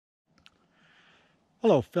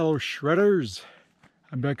Hello fellow shredders.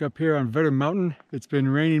 I'm back up here on Vedder Mountain. It's been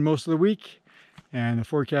raining most of the week and the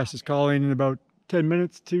forecast is calling in about 10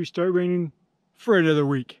 minutes to start raining for another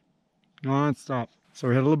week. Non-stop. So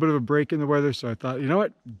we had a little bit of a break in the weather, so I thought, you know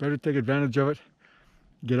what, better take advantage of it.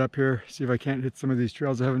 Get up here, see if I can't hit some of these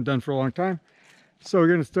trails I haven't done for a long time. So we're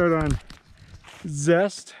gonna start on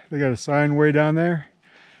Zest. They got a sign way down there.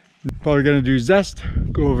 Probably gonna do Zest,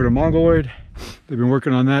 go over to Mongoloid. They've been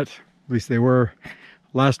working on that, at least they were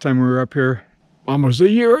last time we were up here, almost a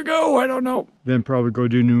year ago, I don't know. Then probably go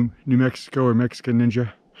do New Mexico or Mexican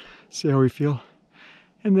Ninja, see how we feel.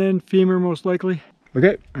 And then Femur most likely.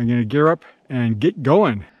 Okay, I'm gonna gear up and get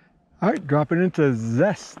going. All right, dropping into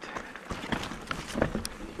Zest.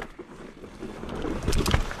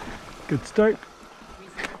 Good start.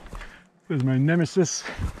 There's my nemesis.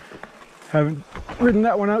 Haven't ridden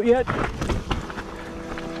that one out yet.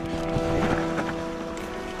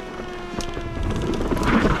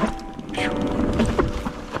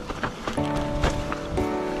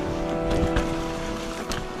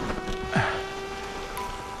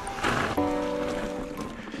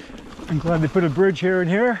 I'm glad they put a bridge here and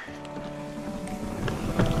here.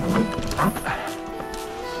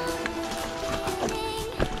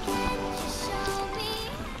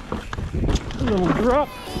 A little drop.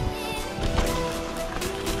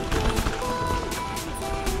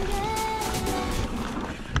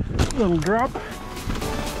 Little drop.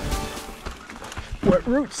 Wet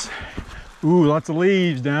roots. Ooh, lots of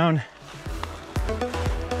leaves down.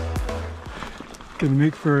 Gonna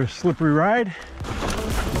make for a slippery ride.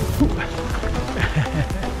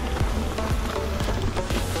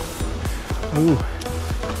 Ooh.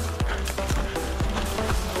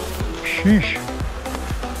 Sheesh.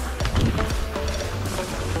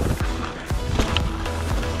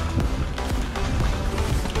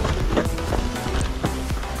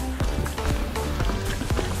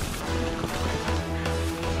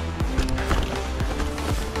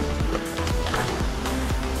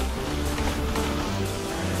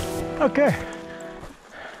 Okay.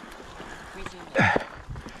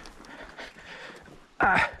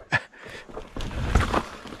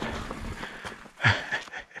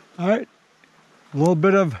 All right, a little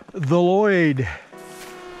bit of the Lloyd.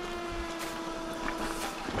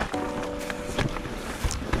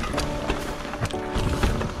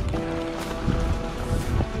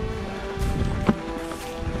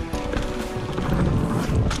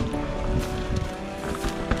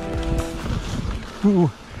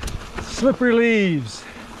 Ooh, slippery leaves.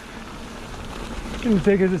 Gonna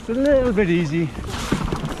take it just a little bit easy.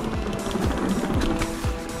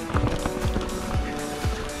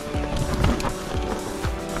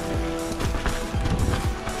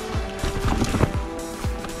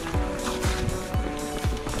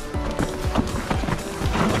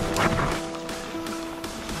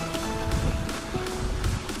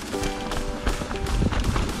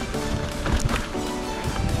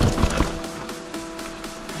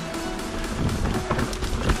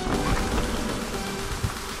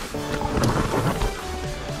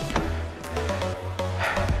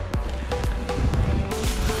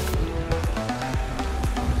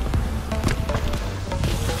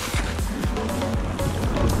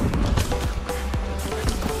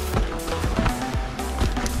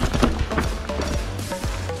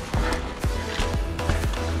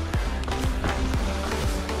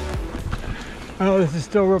 Oh, this is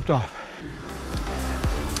still roped off.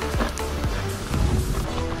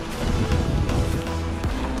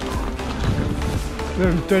 We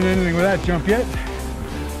haven't done anything with that jump yet.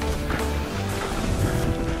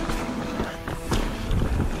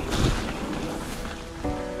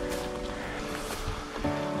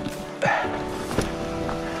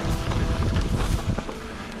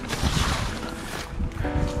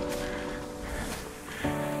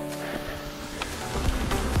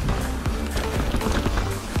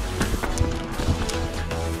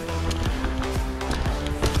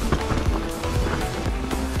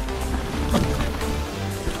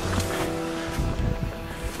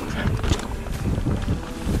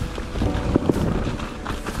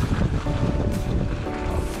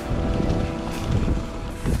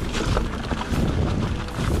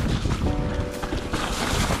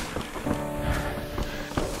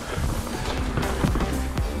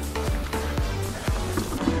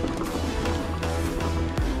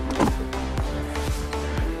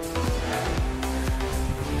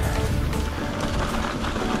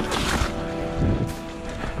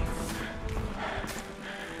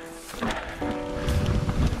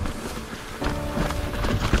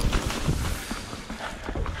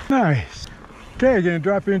 Nice. Okay, gonna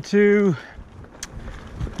drop into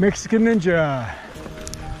Mexican Ninja.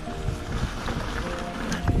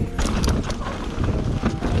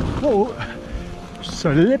 Whoa,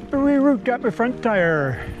 slippery root, got my front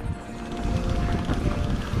tire.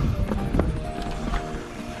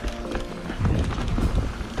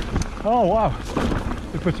 Oh wow,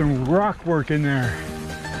 they put some rock work in there.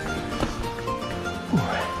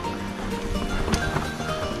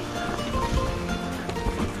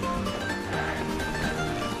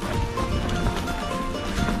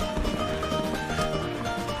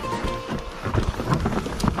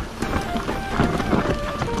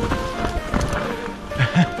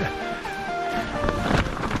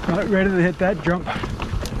 Not ready to hit that jump.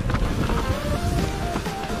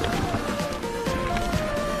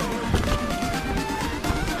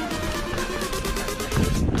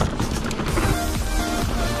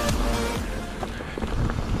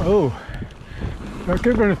 Oh, that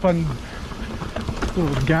could have been a fun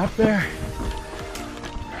little gap there.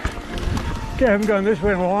 Okay, I haven't gone this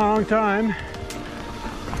way in a long time.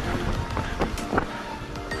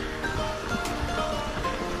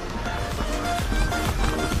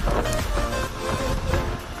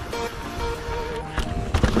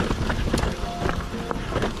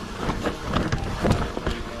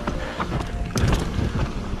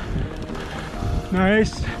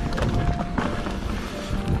 Nice.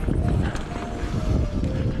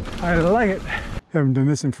 I like it. Haven't done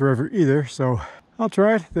this in forever either, so I'll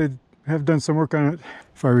try it. They have done some work on it,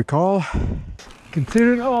 if I recall.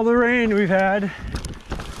 Considering all the rain we've had,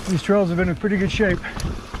 these trails have been in pretty good shape.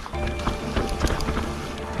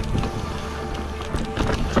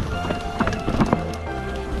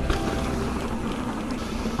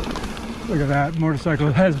 Look at that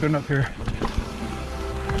motorcycle has been up here.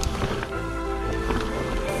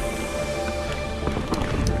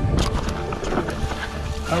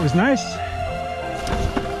 That was nice.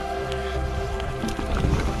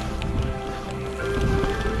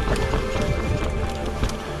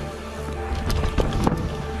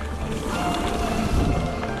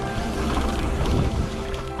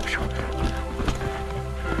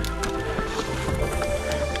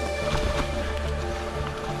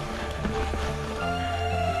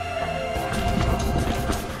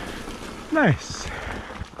 Nice.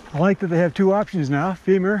 I like that they have two options now,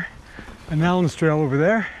 Femur and Allen's Trail over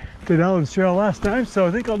there. Did Allen's Trail last time, so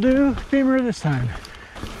I think I'll do Femur this time.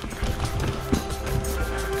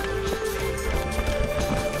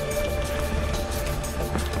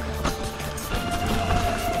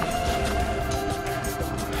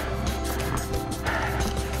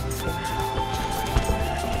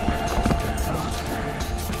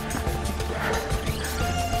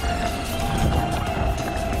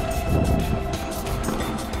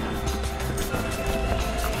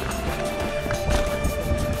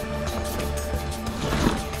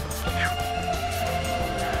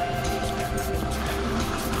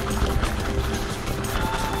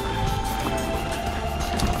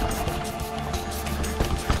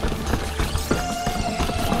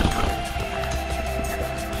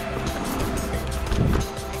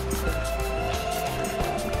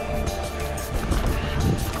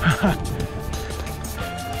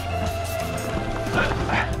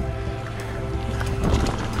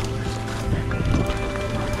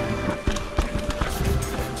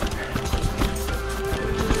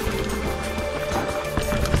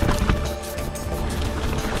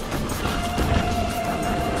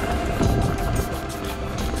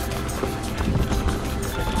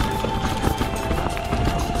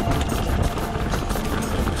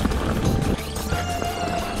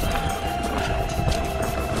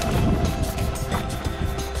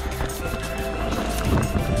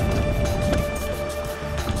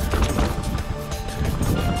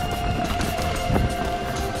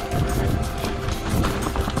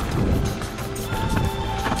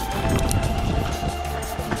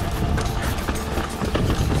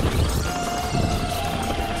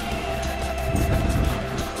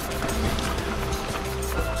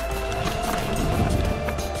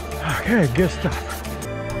 Okay, good stuff.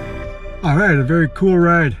 All right, a very cool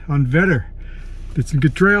ride on Vedder. Did some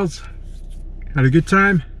good trails, had a good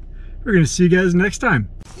time. We're gonna see you guys next time.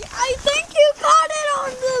 I think you caught it on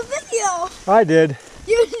the video. I did.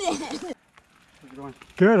 You did.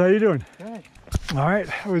 Good, how you doing? Good. All right,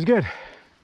 that was good.